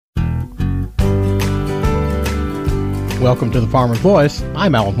Welcome to the Farmer's Voice.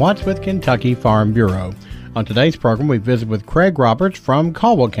 I'm Alan Watts with Kentucky Farm Bureau. On today's program, we visit with Craig Roberts from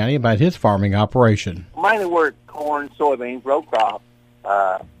Caldwell County about his farming operation. Mainly work corn, soybeans, row crop.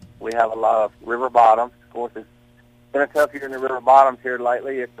 We have a lot of river bottoms. Of course, it's been a tough year in the river bottoms here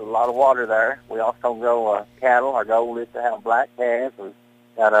lately. It's a lot of water there. We also grow cattle. Our goal is to have black calves. We've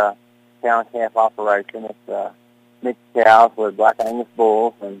got a cow and calf operation. It's mixed cows with black Angus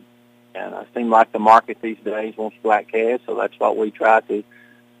bulls, and it seems like the market these days wants black calves, so that's what we try to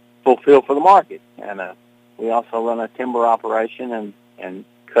fulfill for the market. And we also run a timber operation and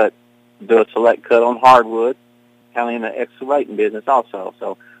do a select cut on hardwood, kind of in the excavating business also.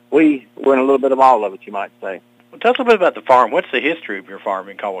 So we're in a little bit of all of it, you might say. Well, tell us a bit about the farm. What's the history of your farm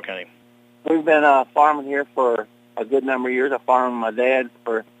in Caldwell County? We've been farming here for a good number of years. I farmed with my dad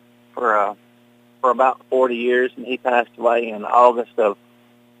for about 40 years, and he passed away in August of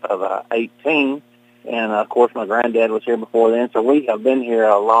 18. And, of course, my granddad was here before then, so we have been here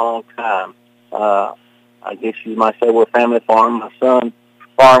a long time. I guess you might say we're a family farm. My son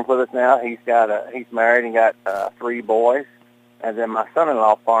farms with us now. He's married and got 3 boys. And then my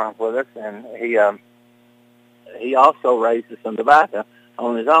son-in-law farms with us, and he also raises some tobacco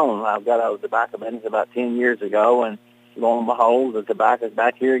on his own. I've got a tobacco business about 10 years ago, and lo and behold, the tobacco's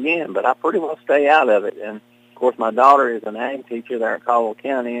back here again. But I pretty well stay out of it. And, of course, my daughter is an ag teacher there in Caldwell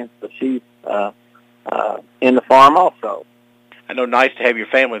County, and so she's in the farm also. I know, nice to have your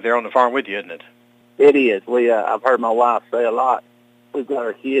family there on the farm with you, isn't it? It is. I've heard my wife say a lot. We've got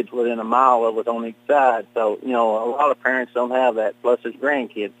our kids within a mile of us on each side, so a lot of parents don't have that. Plus, there's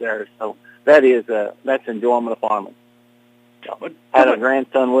grandkids there, so that's enjoyment of farming. I had a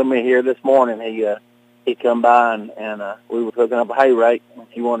grandson with me here this morning. He come by and we were hooking up a hay rake.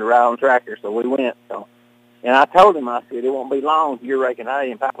 He wanted to ride on the tractor, so we went. So, and I told him, I said, it won't be long. You're raking hay,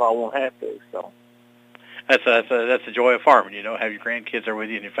 and Papa won't have to. So that's the joy of farming. Have your grandkids there with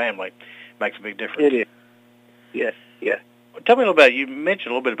you and your family. Makes a big difference. It is. Yes. Well, tell me a little bit. You mentioned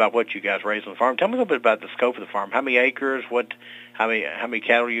a little bit about what you guys raise on the farm. Tell me a little bit about the scope of the farm. How many acres? How many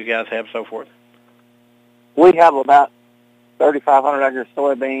cattle you guys have, so forth? We have about 3,500 acres of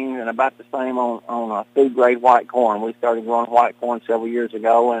soybeans and about the same on food grade white corn. We started growing white corn several years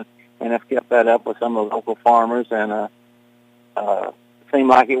ago, and have kept that up with some of the local farmers, and seemed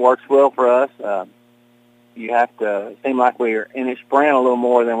like it works well for us. It seems like we're in it spraying a little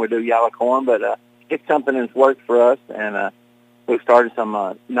more than we do yellow corn, but it's something that's worked for us, and we've started some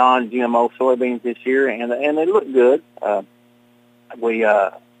non-GMO soybeans this year, and they look good. We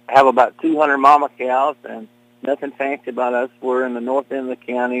have about 200 mama cows, and nothing fancy about us. We're in the north end of the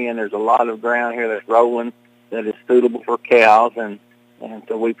county, and there's a lot of ground here that's rolling that is suitable for cows, and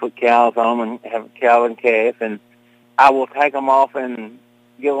so we put cows on them and have a cow and calf, and I will take them off and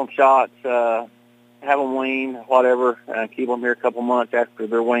give them shots, have them wean, whatever, keep them here a couple months after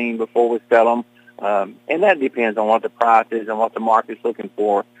they're weaned before we sell them. And that depends on what the price is and what the market's looking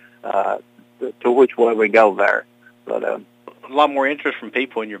for, to which way we go there. But a lot more interest from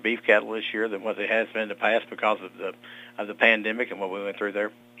people in your beef cattle this year than what it has been in the past because of the pandemic and what we went through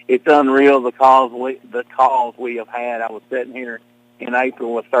there. It's unreal the calls we have had. I was sitting here in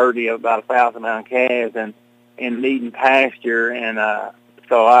April with 30 of about 1,000-pound calves and needing pasture, and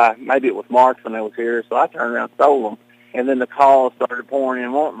so maybe it was March when they was here, so I turned around and sold them, and then the calls started pouring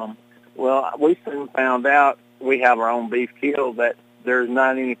in wanting them. Well, we soon found out we have our own beef kill that there's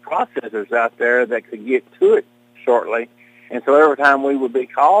not any processors out there that could get to it shortly. And so every time we would be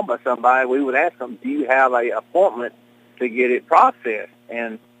called by somebody, we would ask them, do you have an appointment to get it processed?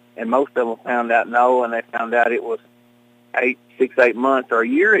 And most of them found out no, and they found out it was 8 months or a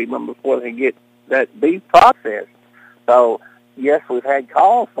year even before they get that beef processed. So, yes, we've had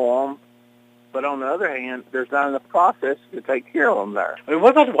calls for them, but on the other hand, there's not enough process to take care of them there. I mean,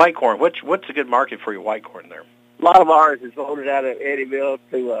 what about the white corn? What's a good market for your white corn there? A lot of ours is loaded out of Eddyville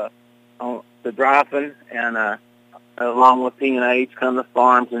to Dryden, and along with P&H, Cumnus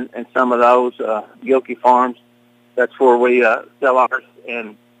Farms, and some of those Gilkey Farms. That's where we sell ours.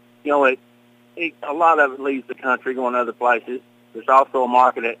 And, a lot of it leaves the country going other places. There's also a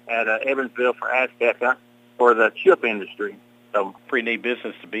market at Evansville for Azteca for the chip industry. So pretty neat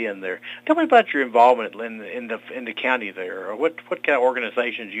business to be in there. Tell me about your involvement in the county there. Or what kind of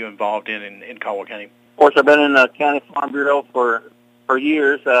organizations you involved in Caldwell County? Of course, I've been in the County Farm Bureau for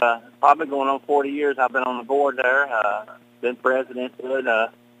years. Probably going on 40 years. I've been on the board there. Been president of the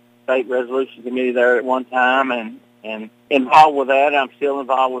State Resolution Committee there at one time, and involved with that. I'm still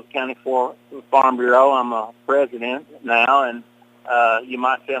involved with County Farm Bureau. I'm a president now, and you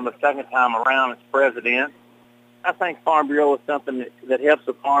might say I'm the second time around as president. I think Farm Bureau is something that helps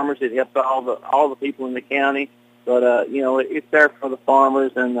the farmers. It helps all the people in the county. But it's there for the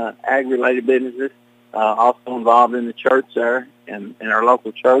farmers and the ag-related businesses. Also involved in the church there, in our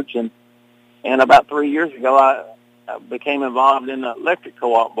local church. And about 3 years ago, I became involved in the electric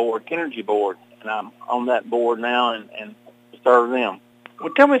co-op board, Energy Board, and I'm on that board now and serve them.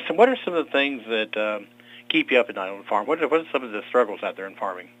 Well, tell me, what are some of the things that keep you up at night on the farm? What are some of the struggles out there in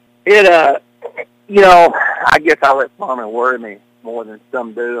farming? I guess I let farming worry me more than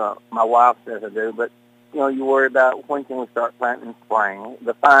some do. My wife says I do, but, you worry about when can we start planting in spring,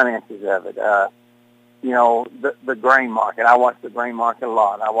 the finances of it, the grain market. I watch the grain market a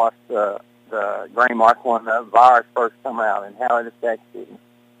lot. I watch the grain market when the virus first come out and how it affects it and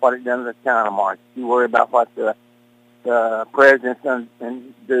what it does to the China market. You worry about what the president's going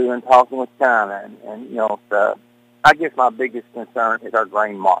to do in talking with China. I guess my biggest concern is our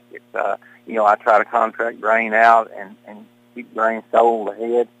grain market. I try to contract grain out and keep grain sold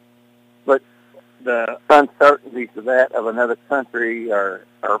ahead. But the uncertainties of that of another country or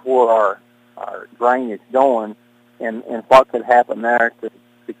where our grain is going and what could happen there to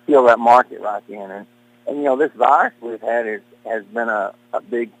kill that market right then. And this virus we've had has been a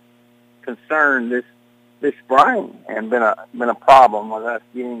big concern this spring and been a problem with us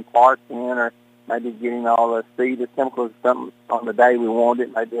getting parts in or maybe getting all the seed or chemicals something on the day we wanted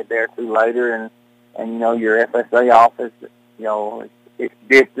it, maybe a day or two later. And your FSA office, it's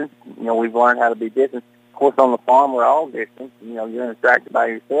distance. We've learned how to be distant. Of course, on the farm, we're all distant. You're interacting by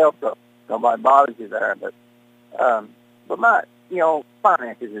yourself, so nobody bothers you there. But my,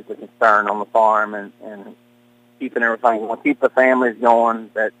 finances is a concern on the farm and keeping everything going, keep the families going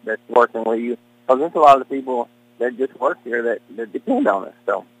that's working with you. Because there's a lot of the people that just work here that depend on us.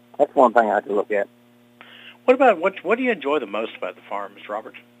 So that's one thing I have to look at. What about what do you enjoy the most about the farm, Mr.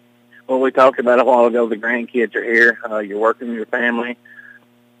 Roberts? Well, we talked about it a while ago. The grandkids are here. You're working with your family.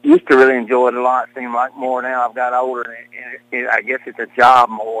 Used to really enjoy it a lot. Seemed like more now. I've got older, and I guess it's a job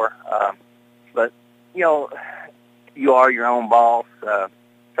more. But you are your own boss.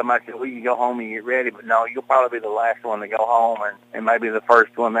 Somebody said, well, you go home and get ready. But no, you'll probably be the last one to go home and maybe the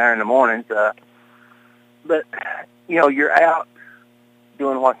first one there in the mornings. But, you're out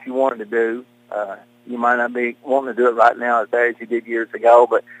doing what you wanted to do. You might not be wanting to do it right now as bad as you did years ago,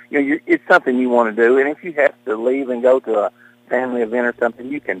 but it's something you want to do. And if you have to leave and go to a family event or something,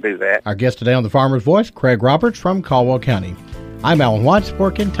 you can do that. Our guest today on The Farmer's Voice, Craig Roberts from Caldwell County. I'm Alan Watts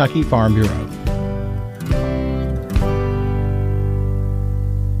for Kentucky Farm Bureau.